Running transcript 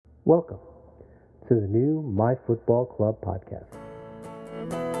Welcome to the new My Football Club podcast.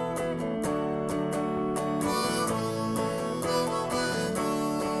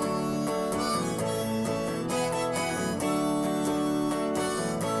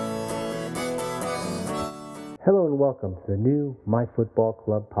 Hello and welcome to the new My Football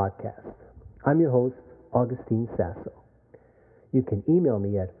Club podcast. I'm your host, Augustine Sasso. You can email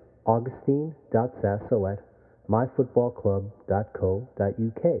me at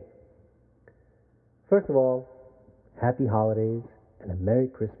augustine.sasso@myfootballclub.co.uk. First of all, happy holidays and a Merry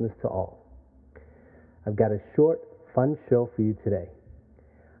Christmas to all. I've got a short, fun show for you today.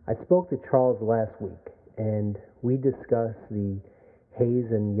 I spoke to Charles last week, and we discussed the Hayes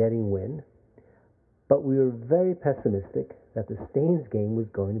and Yetting win, but we were very pessimistic that the Staines game was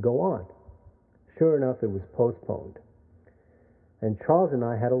going to go on. Sure enough, it was postponed. And Charles and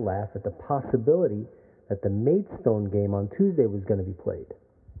I had a laugh at the possibility that the Maidstone game on Tuesday was going to be played.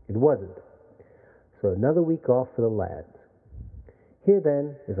 It wasn't. So another week off for the lads. Here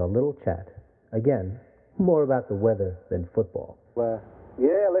then is our little chat. Again, more about the weather than football.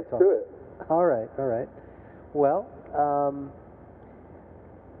 Yeah, let's do it. All right. Well,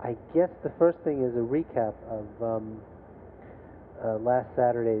 I guess the first thing is a recap of last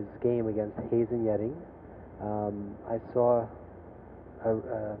Saturday's game against Hayes and Yetting. I saw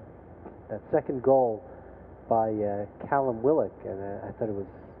that second goal by Callum Willock, and I thought it was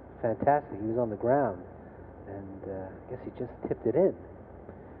fantastic. He was on the ground, and I guess he just tipped it in.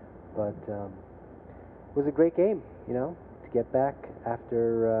 But it was a great game, to get back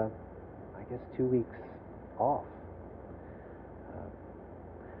after, 2 weeks off.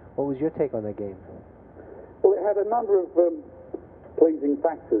 What was your take on that game? Well, it had a number of pleasing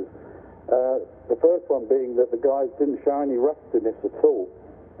factors. The first one being that the guys didn't show any rustiness at all.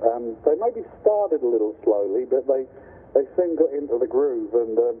 They maybe started a little slowly, but they soon got into the groove,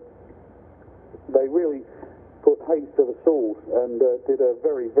 and they really put Hayes to the sword and did a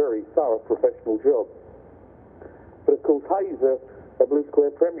very, very thorough professional job. But of course, Hayes are a Blue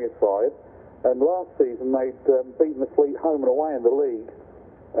Square Premier side, and last season they'd beaten the Fleet home and away in the league,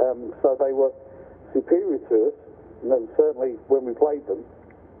 so they were superior to us, and certainly when we played them.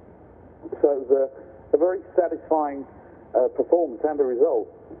 So it was a very satisfying performance and a result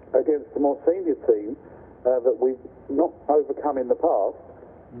against a more senior team that we've not overcome in the past,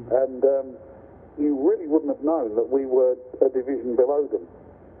 and you really wouldn't have known that we were a division below them.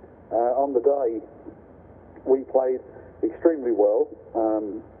 On the day, we played extremely well.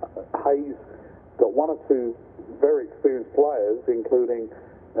 Hayes got one or two very experienced players, including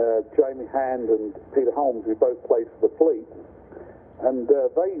Jamie Hand and Peter Holmes, who both played for the Fleet. And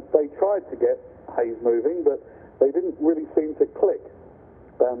they tried to get Hayes moving, but they didn't really seem to click.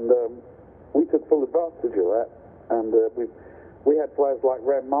 And we took full advantage of that. And we had players like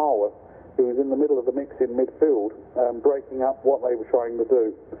Ram Marwa, who was in the middle of the mix in midfield, breaking up what they were trying to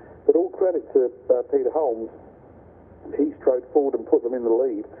do. But all credit to Peter Holmes. He strode forward and put them in the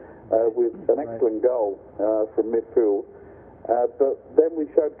lead with an excellent goal from midfield. But then we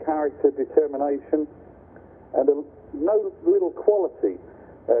showed character, determination, and no little quality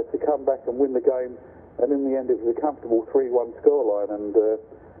to come back and win the game. And in the end, it was a comfortable 3-1 scoreline.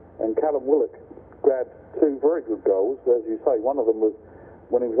 And Callum Willock grabbed two very good goals, as you say. One of them was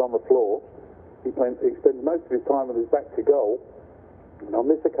when he was on the floor. He spent most of his time with his back to goal. And on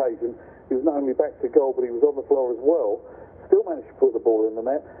this occasion, he was not only back to goal, but he was on the floor as well. Still managed to put the ball in the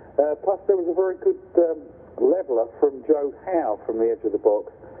net. Plus, there was a very good leveller from Joe Howe from the edge of the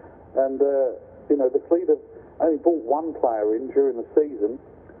box. And, the Fleet have only brought one player in during the season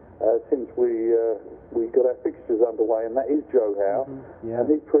since we got our fixtures underway, and that is Joe Howe. And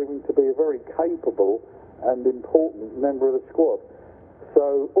he's proving to be a very capable and important member of the squad.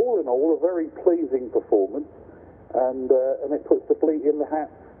 So, all in all, a very pleasing performance, and it puts the Fleet in the hat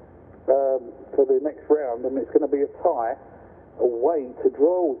for the next round, and it's going to be a tie away to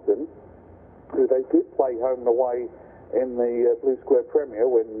Droylsden, who they did play home and away in the Blue Square Premier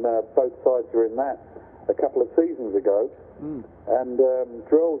when both sides were in that a couple of seasons ago. And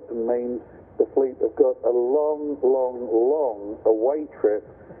Droylsden means the Fleet have got a long away trip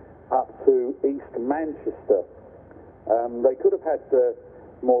up to East Manchester. They could have had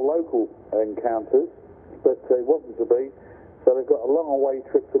more local encounters, but it wasn't to be. So they've got a long away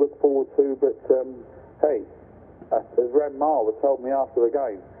trip to look forward to, but hey, as Ram Marwa told me after the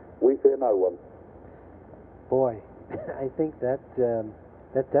game, we fear no one. Boy, I think that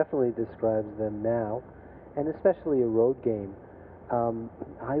definitely describes them now, and especially a road game.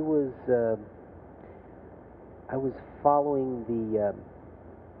 I was following the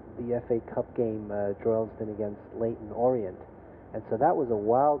FA Cup game, Droylsden against Leyton Orient, And so that was a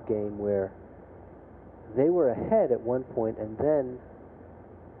wild game where they were ahead at one point, and then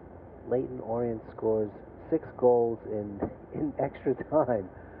Leyton Orient scores 6 goals in extra time.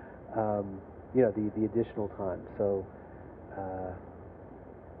 The additional time. So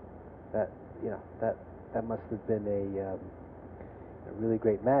that must have been a really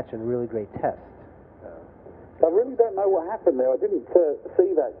great match and a really great test. I really don't know what happened there. I didn't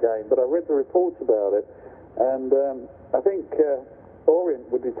see that game, but I read the reports about it, and I think Orient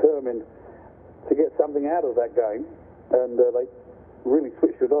were determined to get something out of that game, and they really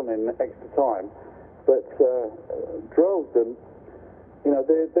switched it on in extra time. But Droylsden,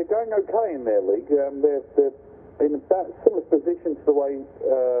 they're going okay in their league. They're in about a similar position to the way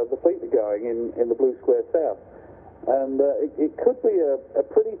the Fleet are going in the Blue Square South. And it could be a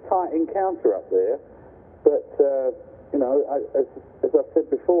pretty tight encounter up there. But, as I've said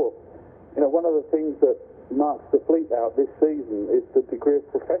before, one of the things that marks the Fleet out this season is the degree of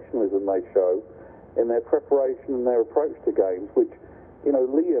professionalism they show in their preparation and their approach to games, which,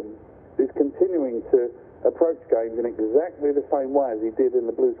 Liam is continuing to approach games in exactly the same way as he did in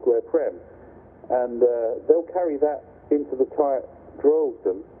the Blue Square Prem. And they'll carry that into the tie at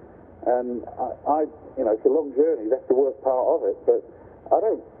Droylsden. And it's a long journey, that's the worst part of it, but I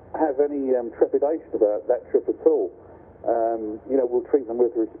don't have any trepidation about that trip at all. We'll treat them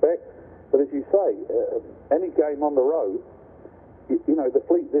with respect, but as you say, any game on the road, the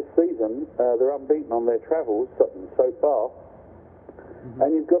Fleet this season, they're unbeaten on their travels so far,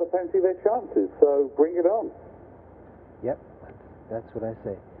 and you've got to fancy their chances, so bring it on. Yep, that's what I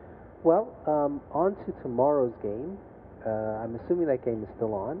say. Well, on to tomorrow's game. I'm assuming that game is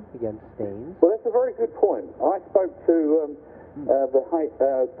still on against Staines. Well, that's a very good point. I spoke to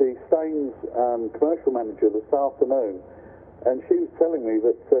the Staines commercial manager this afternoon, and she was telling me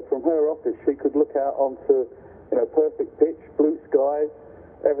that from her office she could look out onto perfect pitch, blue skies,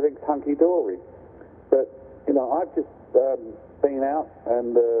 everything's hunky-dory. But I've just been out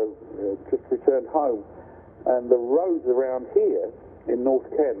and just returned home, and the roads around here in North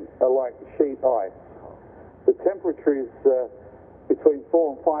Kent are like sheet ice. The temperature is between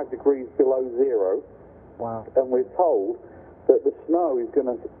 4 and 5 degrees below zero. Wow. And we're told that the snow is going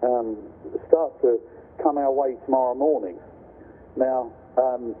to start to come our way tomorrow morning. Now,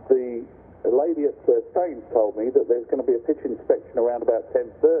 the lady at Staines told me that there's going to be a pitch inspection around about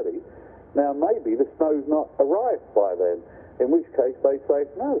 10:30. Now, maybe the snow's not arrived by then, in which case they say,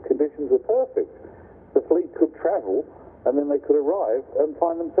 no, the conditions are perfect. The Fleet could travel, and then they could arrive and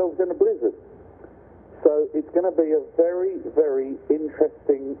find themselves in a blizzard. So it's going to be a very, very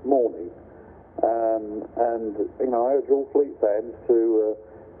interesting morning. And I urge all Fleet fans to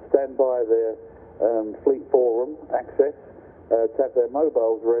stand by their Fleet Forum access, to have their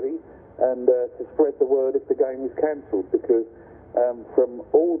mobiles ready, and to spread the word if the game is cancelled, because from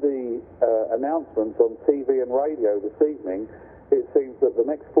all the announcements on TV and radio this evening, it seems that the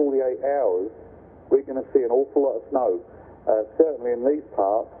next 48 hours we're going to see an awful lot of snow, certainly in these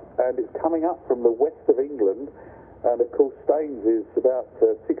parts, and it's coming up from the west of England, and of course Staines is about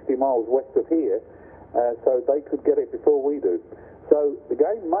 60 miles west of here, so they could get it before we do. So the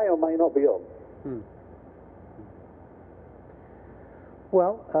game may or may not be on.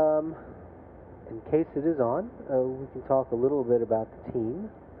 Well, in case it is on, we can talk a little bit about the team.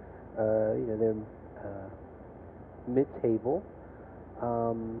 They're mid-table.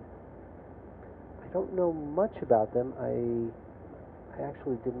 I don't know much about them. I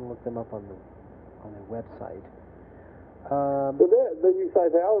actually didn't look them up on their website. Well, as you say,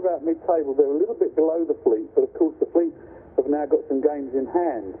 they are about mid-table. They're a little bit below the Fleet, but of course the Fleet have now got some games in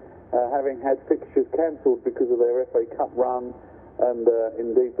hand, having had fixtures cancelled because of their FA Cup run, and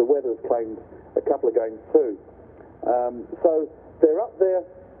indeed the weather's claimed a couple of games too. So they're up there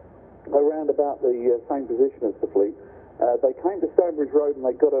around about the same position as the Fleet. They came to Stonebridge Road and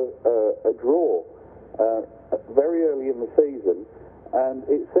they got a draw very early in the season, and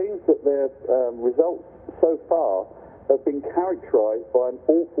it seems that their results so far have been characterised by an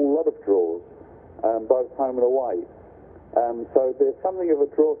awful lot of draws, both home and away. So they're something of a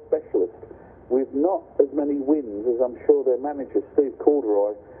draw specialist, with not as many wins as I'm sure their manager, Steve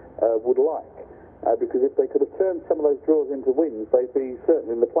Corduroy, would like. Because if they could have turned some of those draws into wins, they'd be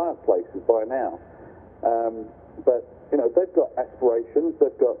certainly in the playoff places by now. But, they've got aspirations,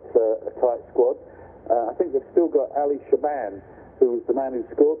 they've got a tight squad. I think they've still got Ali Shaban, who was the man who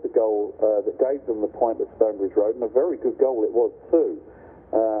scored the goal that gave them the point at Stonebridge Road, and a very good goal it was too.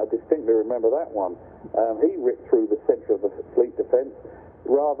 I distinctly remember that one. He ripped through the centre of the Fleet defence,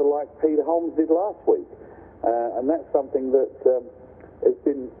 rather like Peter Holmes did last week. And that's something that has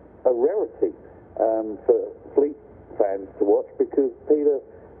been a rarity for Fleet fans to watch because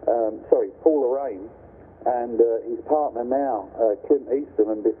Paul Lorraine and his partner now, Clint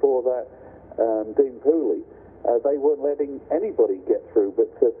Easton, and before that, Dean Pooley, they weren't letting anybody get through, but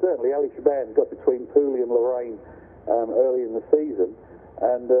certainly Ali Shaban got between Pooley and Lorraine early in the season,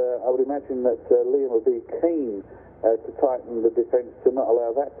 and I would imagine that Liam would be keen to tighten the defence to not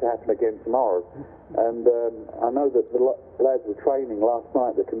allow that to happen again tomorrow. And I know that the lads were training last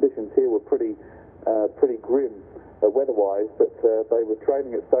night. The conditions here were pretty grim weather-wise, but they were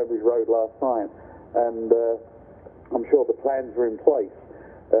training at Stonebridge Road last night, and I'm sure the plans are in place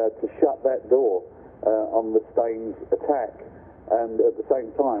to shut that door on the Staines attack, and at the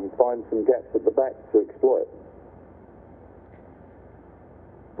same time find some gaps at the back to exploit.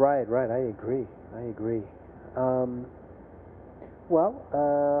 Right, I agree.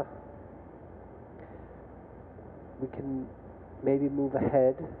 We can maybe move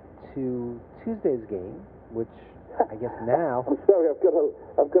ahead to Tuesday's game, which I guess now... I'm sorry, I've got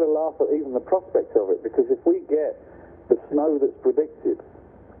to laugh at even the prospect of it, because if we get the snow that's predicted,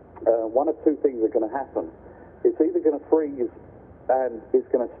 one of two things are going to happen. It's either going to freeze and it's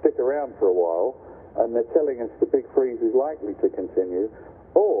going to stick around for a while, and they're telling us the big freeze is likely to continue,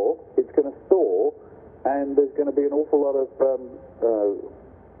 or it's going to thaw and there's going to be an awful lot of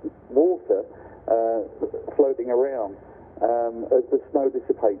water floating around as the snow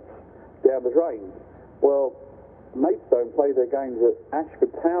dissipates down the drains. Well, Maidstone play their games at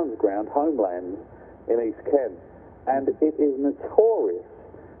Ashford Town's ground, Homelands, in East Kent, and it is notorious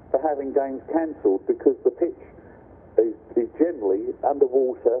for having games cancelled because the pitch is generally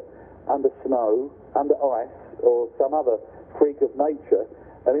underwater, under snow, under ice, or some other freak of nature.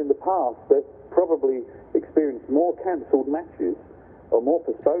 And in the past, they've probably experienced more cancelled matches or more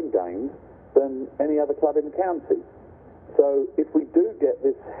postponed games than any other club in the county. So if we do get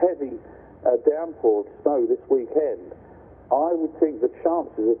this heavy downpour of snow this weekend, I would think the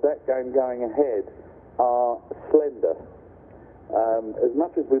chances of that game going ahead are slender. As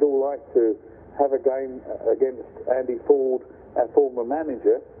much as we'd all like to have a game against Andy Ford, our former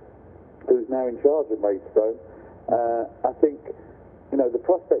manager, who's now in charge at Maidstone, I think, the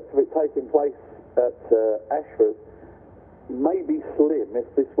prospect of it taking place at Ashford may be slim if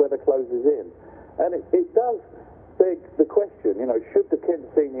this weather closes in. And it does beg the question, should the Kent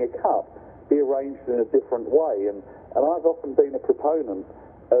Senior Cup be arranged in a different way? And I've often been a proponent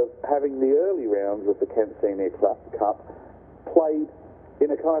of having the early rounds of the Kent Senior Cup played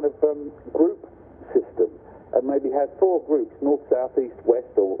in a kind of group system, and maybe have 4 groups, north, south, east,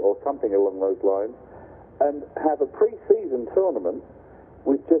 west, or something along those lines, and have a pre-season tournament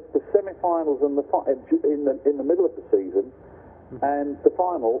with just the semi-finals and in the middle of the season, and the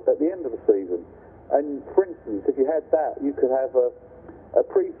final at the end of the season. And for instance, if you had that, you could have a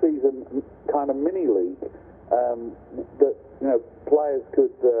pre-season kind of mini-league that players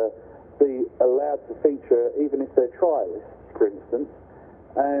could be allowed to feature even if they're trialists, for instance.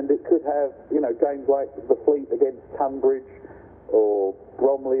 And it could have, games like the Fleet against Tunbridge or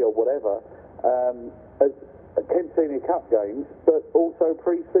Bromley or whatever, as Kent Senior Cup games, but also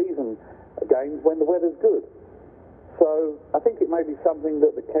pre-season games when the weather's good. So I think it may be something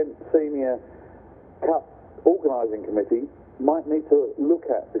that the Kent Senior Cup organising committee might need to look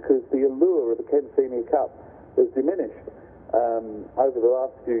at, because the allure of the Kent Senior Cup has diminished over the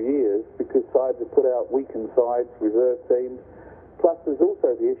last few years, because sides have put out weakened sides, reserve teams. Plus there's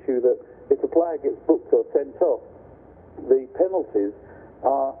also the issue that if a player gets booked or sent off, the penalties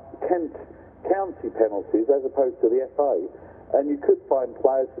are Kent County penalties as opposed to the FA, and you could find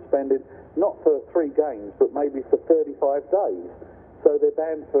players suspended not for 3 games but maybe for 35 days. So they're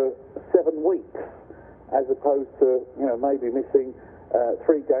banned for 7 weeks as opposed to maybe missing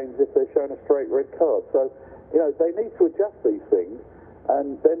 3 games if they're shown a straight red card. So they need to adjust these things,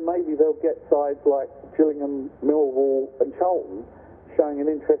 and then maybe they'll get sides like Gillingham, Millwall and Charlton showing an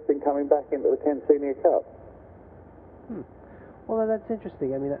interest in coming back into the Kent Senior Cup. Well, that's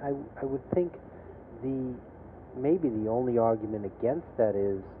interesting. I mean, I would think maybe the only argument against that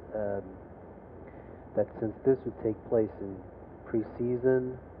is that since this would take place in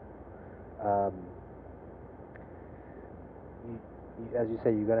pre-season, as you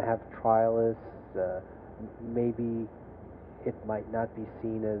say, you're going to have trialists. Maybe it might not be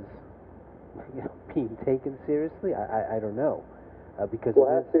seen as being taken seriously. I don't know, because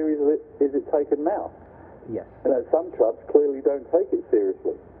how serious is it taken now? Yes. Some clubs clearly don't take it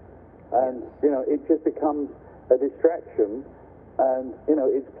seriously, and it just becomes a distraction, and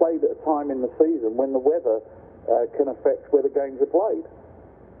it's played at a time in the season when the weather can affect where the games are played.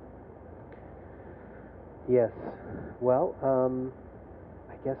 Yes. Well,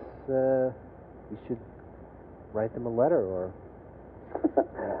 I guess we should write them a letter or.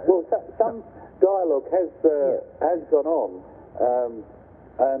 Well, some dialogue has gone on,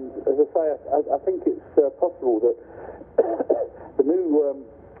 and as I say, I think it's possible that the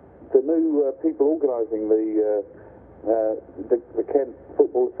new people organising the Kent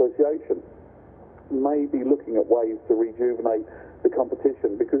Football Association may be looking at ways to rejuvenate the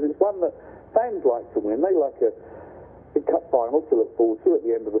competition, because it's one that fans like to win. They like a cup final to look forward to at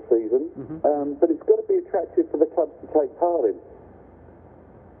the end of the season, but it's got to be attractive for the clubs to take part in.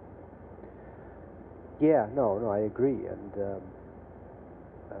 Yeah, no, I agree, and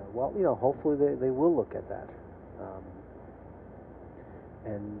well, hopefully they will look at that,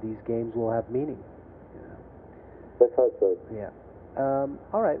 and these games will have meaning. Let's hope so. Yeah.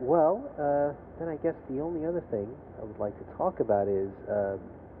 All right. Well, then I guess the only other thing I would like to talk about is, as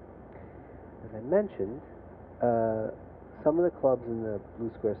I mentioned, some of the clubs in the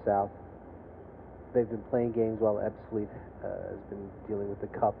Blue Square South, they've been playing games while Ebbsfleet has been dealing with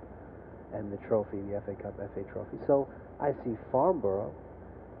the Cup and the trophy, the FA Cup, FA Trophy. So I see Farnborough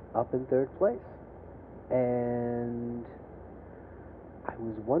up in third place. And I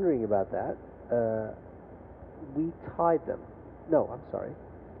was wondering about that. We tied them. No, I'm sorry.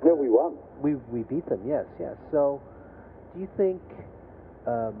 No, we won. We beat them, yes. So do you think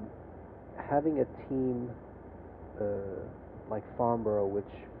having a team like Farnborough,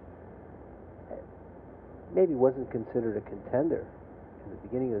 which maybe wasn't considered a contender in the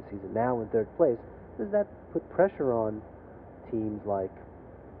beginning of the season, now in third place, does that put pressure on teams like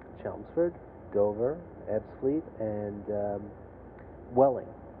Chelmsford, Dover, Ebbsfleet, and Welling?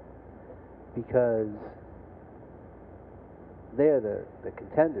 Because they're the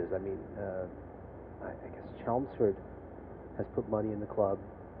contenders. I mean, I guess Chelmsford has put money in the club.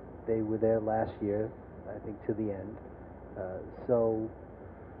 They were there last year, I think, to the end. So,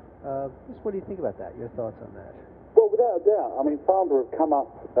 just what do you think about that? Your thoughts on that? Well, without a doubt. I mean, Farnborough have come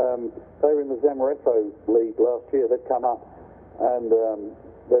up. They were in the Zamoresso League last year. They've come up, and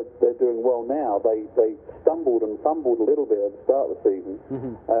they're doing well now. They stumbled and fumbled a little bit at the start of the season,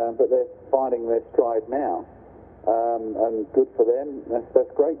 but they're finding their stride now, and good for them.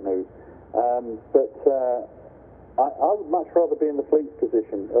 That's great news. But I would much rather be in the Fleet's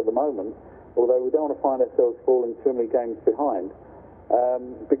position at the moment, although we don't want to find ourselves falling too many games behind,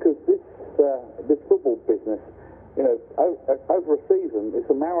 because this football business, over a season, it's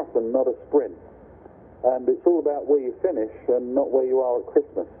a marathon, not a sprint. And it's all about where you finish and not where you are at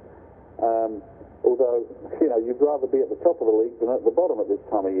Christmas. Although, you'd rather be at the top of the league than at the bottom at this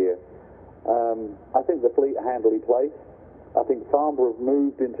time of year. I think the Fleet are handily placed. I think Farnborough have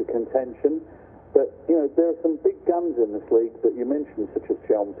moved into contention. But, there are some big guns in this league that you mentioned, such as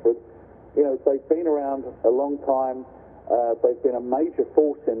Chelmsford. They've been around a long time. They've been a major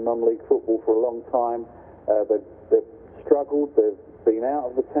force in non-league football for a long time. They've struggled. They've been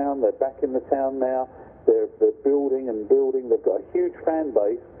out of the town. They're back in the town now. They're building and building. They've got a huge fan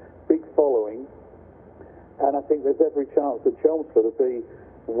base, big following. And I think there's every chance that Chelmsford will be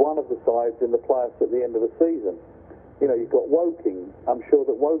one of the sides in the playoffs at the end of the season. You've got Woking. I'm sure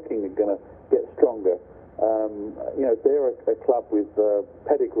that Woking are going to get stronger. They're a club with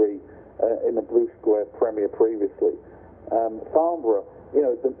pedigree in the Blue Square Premier previously. Farnborough,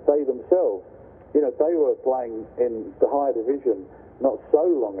 they themselves, they were playing in the higher division not so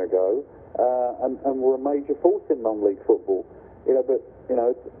long ago, and were a major force in non-league football. But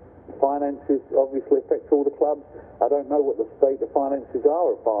finances obviously affect all the clubs. I don't know what the state of finances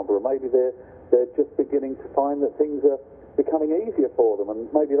are at Farnborough. Maybe they're just beginning to find that things are becoming easier for them, and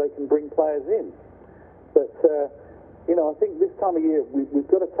maybe they can bring players in. But I think this time of year we've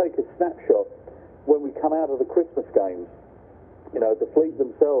got to take a snapshot when we come out of the Christmas games. The Fleet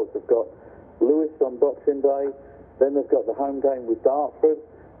themselves have got Lewis on Boxing Day. Then they've got the home game with Dartford.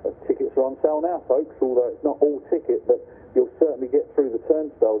 Tickets are on sale now, folks, although it's not all ticket, but you'll certainly get through the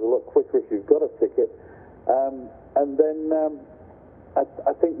turnstiles a lot quicker if you've got a ticket. And then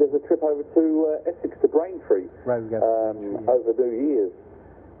I think there's a trip over to Essex, to Braintree, right, over New Year's.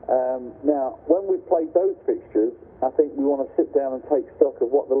 Now, when we've played those fixtures, I think we want to sit down and take stock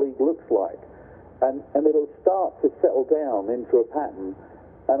of what the league looks like. And it'll start to settle down into a pattern.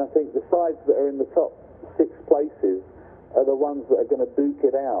 And I think the sides that are in the top 6 places are the ones that are going to duke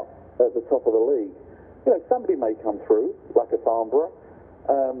it out at the top of the league. Somebody may come through, like a Farnborough,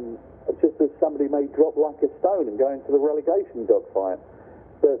 just as somebody may drop like a stone and go into the relegation dogfight.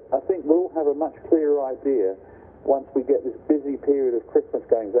 But I think we'll have a much clearer idea once we get this busy period of Christmas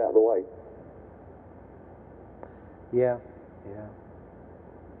games out of the way. Yeah.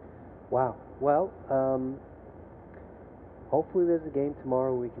 Wow. Well, hopefully there's a game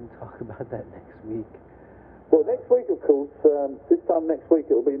tomorrow. We can talk about that next week. Well, next week, of course, this time next week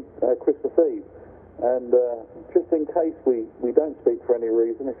it'll be Christmas Eve. And just in case we don't speak for any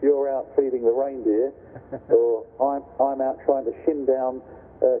reason, if you're out feeding the reindeer or I'm out trying to shin down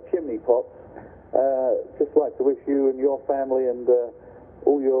chimney pots, just like to wish you and your family and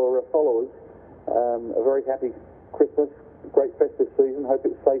all your followers a very happy Christmas, great festive season. Hope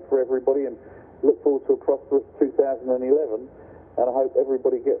it's safe for everybody and look forward to a prosperous 2011. And I hope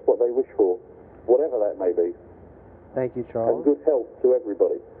everybody gets what they wish for, whatever that may be. Thank you, And Charles. good health to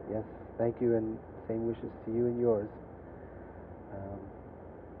everybody. Yes, thank you, and same wishes to you and yours.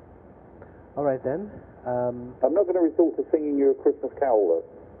 All right, then. I'm not going to resort to singing you a Christmas carol,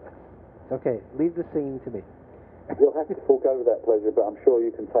 though. Okay, leave the singing to me. You'll have to forego that pleasure, but I'm sure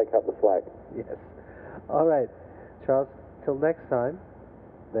you can take up the slack. Yes. All right, Charles, till next time,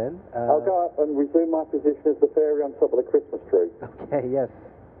 then. I'll go up and resume my position as the fairy on top of the Christmas tree. Okay, yes.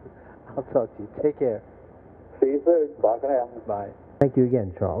 I'll talk to you. Take care. See you soon. Bye for now. Bye. Thank you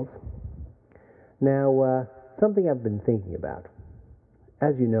again, Charles. Now, something I've been thinking about.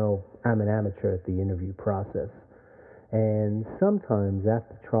 As you know, I'm an amateur at the interview process. And sometimes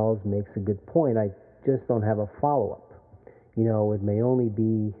after Charles makes a good point, I just don't have a follow-up. You know, it may only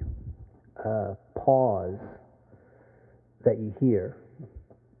be a pause that you hear,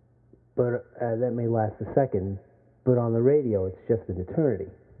 but that may last a second, but on the radio it's just an eternity.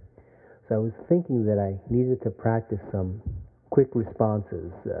 So I was thinking that I needed to practice some quick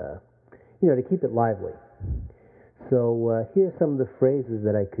responses, to keep it lively. So here's some of the phrases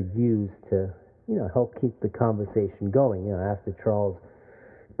that I could use to, help keep the conversation going, after Charles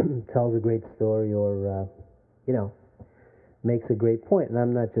tells a great story or, makes a great point. And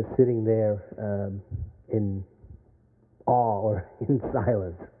I'm not just sitting there in awe or in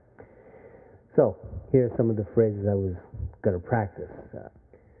silence. So here are some of the phrases I was going to practice.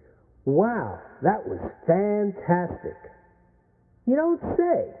 Wow, that was fantastic. You don't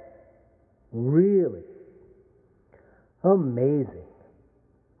say. Really? Amazing.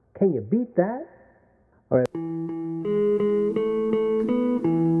 Can you beat that? All right.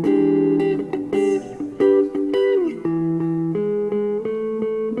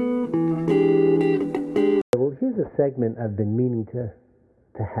 Well, here's a segment I've been meaning to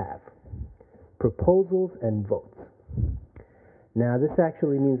have. Proposals and votes. Now, this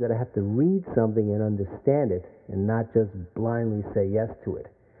actually means that I have to read something and understand it and not just blindly say yes to it.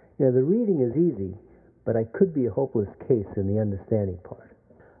 The reading is easy, but I could be a hopeless case in the understanding part.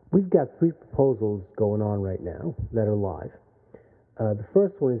 We've got 3 proposals going on right now that are live. The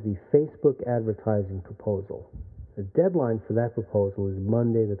first one is the Facebook advertising proposal. The deadline for that proposal is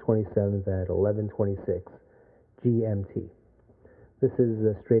Monday the 27th at 11:26 GMT. This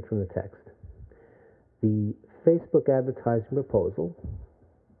is straight from the text. The Facebook advertising proposal: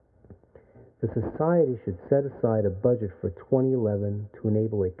 the society should set aside a budget for 2011 to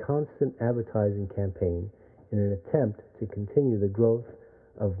enable a constant advertising campaign in an attempt to continue the growth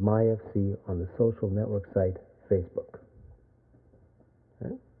of MyFC on the social network site Facebook.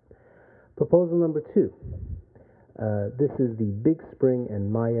 Okay. Proposal number 2. This is the Big Spring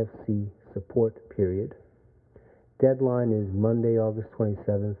and MyFC support period. Deadline is Monday, August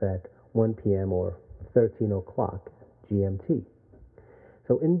 27th at 1 p.m. or 13 o'clock GMT.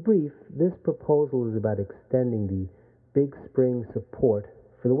 So in brief, this proposal is about extending the Big Spring support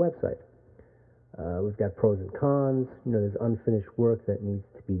for the website. We've got pros and cons. There's unfinished work that needs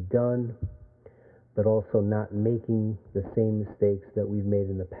to be done, but also not making the same mistakes that we've made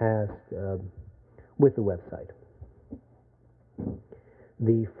in the past with the website.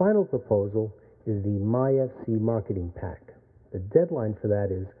 The final proposal is the MyFC marketing pack. The deadline for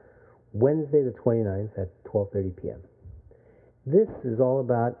that is Wednesday the 29th at 12:30 p.m. This is all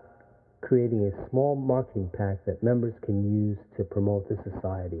about creating a small marketing pack that members can use to promote the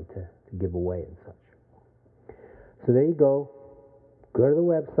society, to give away and such. So there you go. Go to the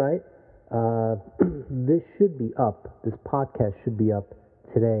website. This should be up. This podcast should be up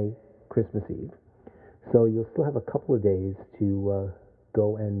today, Christmas Eve. So you'll still have a couple of days to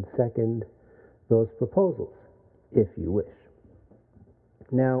go and second those proposals, if you wish.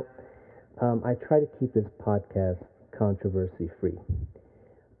 Now, I try to keep this podcast controversy-free,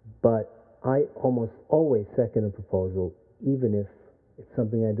 but I almost always second a proposal, even if it's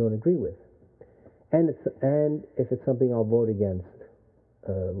something I don't agree with, and if it's something I'll vote against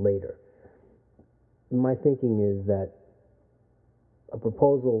later. My thinking is that a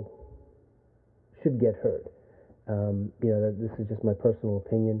proposal should get heard. That this is just my personal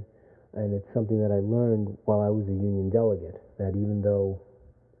opinion, and it's something that I learned while I was a union delegate, that even though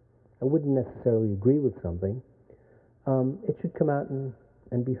I wouldn't necessarily agree with something, it should come out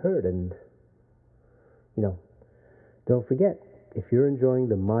and be heard, and You know, don't forget, if you're enjoying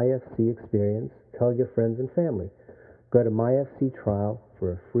the MyFC experience, tell your friends and family. Go to MyFC Trial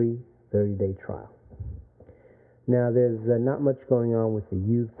for a free 30-day trial. Now, there's not much going on with the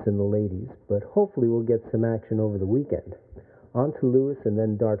youths and the ladies, but hopefully we'll get some action over the weekend. On to Lewis and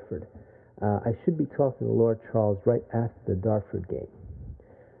then Dartford. I should be talking to Lord Charles right after the Dartford game.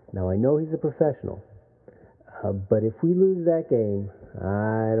 Now, I know he's a professional, but if we lose that game,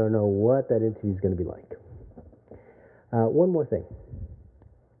 I don't know what that interview is going to be like. One more thing.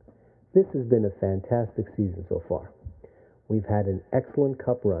 This has been a fantastic season so far. We've had an excellent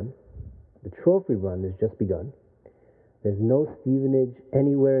cup run. The trophy run has just begun. There's no Stevenage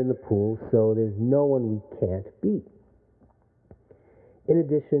anywhere in the pool, so there's no one we can't beat. In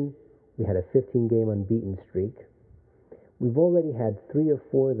addition, we had a 15-game unbeaten streak. We've already had 3 or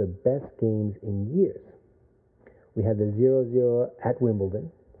 4 of the best games in years. We had the 0-0 at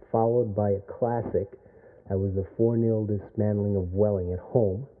Wimbledon, followed by a classic that was the 4-0 dismantling of Welling at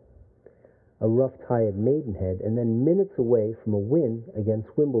home, a rough tie at Maidenhead, and then minutes away from a win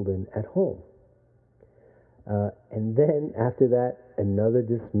against Wimbledon at home. And then after that, another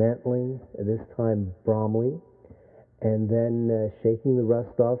dismantling, this time Bromley, and then shaking the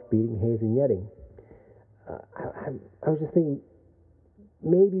rust off, beating Hayes and Yetting. I was just thinking,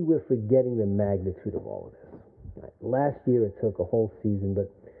 maybe we're forgetting the magnitude of all of this. Right. Last year it took a whole season, but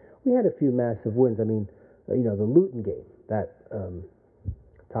we had a few massive wins. I mean, the Luton game, that,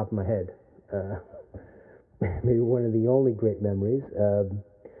 top of my head, maybe one of the only great memories.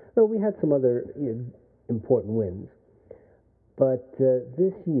 Though we had some other important wins. But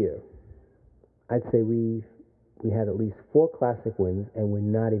this year, I'd say we had at least 4 classic wins, and we're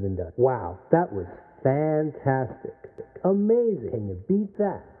not even done. Wow, that was fantastic. Amazing. Can you beat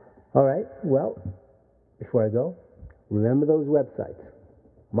that? All right, well, before I go, remember those websites.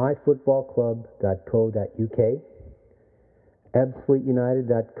 myfootballclub.co.uk,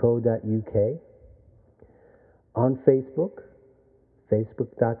 ebbsfleetunited.co.uk, on Facebook,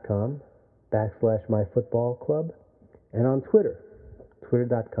 facebook.com/myfootballclub, and on Twitter,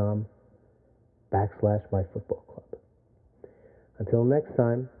 twitter.com/myfootballclub. Until next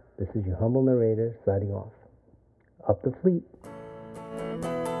time, this is your humble narrator signing off. Up the Fleet.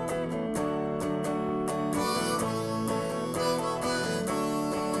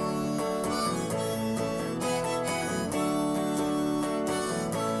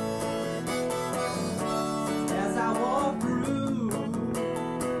 As I walk through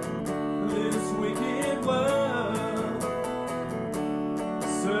this wicked world,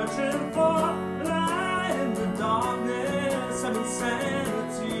 searching for light in the darkness of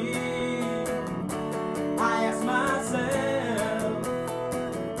insanity, I ask myself,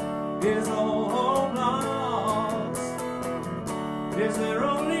 is all hope lost? Is there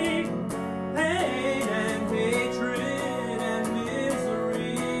only pain and hatred and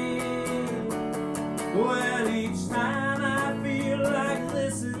misery? Well, each time I feel like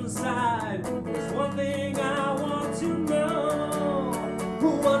this inside, there's one thing I want to know.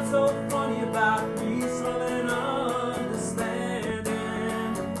 What's so funny about peace, love, and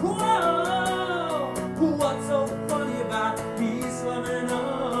understanding? Whoa! What's so funny about peace, love, and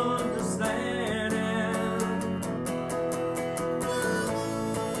understanding?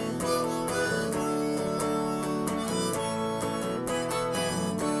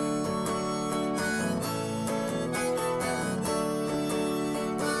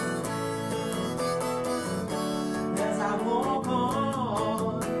 As I walk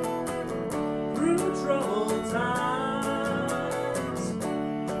on through troubled times,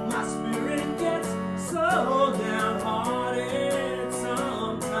 my spirit gets so downhearted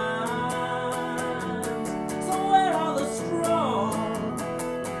sometimes. So where are the strong,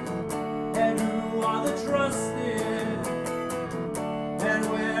 and who are the trusted, and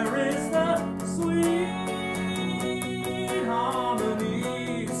where is the sweet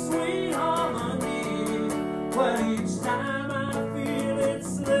harmony, sweet harmony? Well, each time I feel it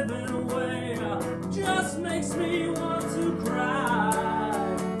slipping away, just makes me want to cry.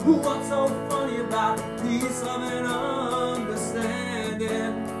 What's so funny about peace, love, and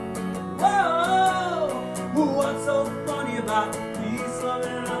understanding? Whoa! What's so funny about peace, love,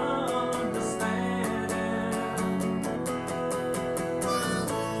 and understanding?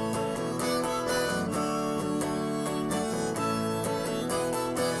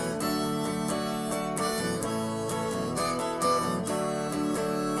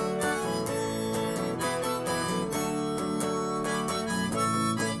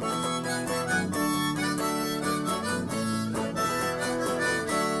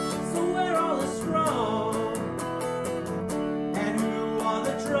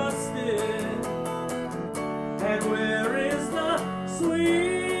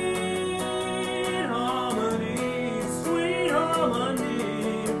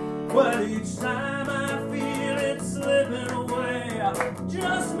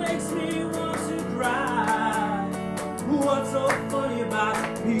 What's so funny about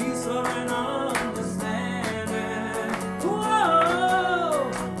peace, love, and understanding? Whoa,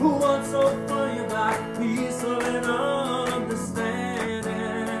 what's so funny about peace, love, and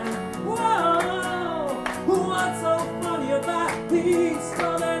understanding? Whoa, what's so funny about peace?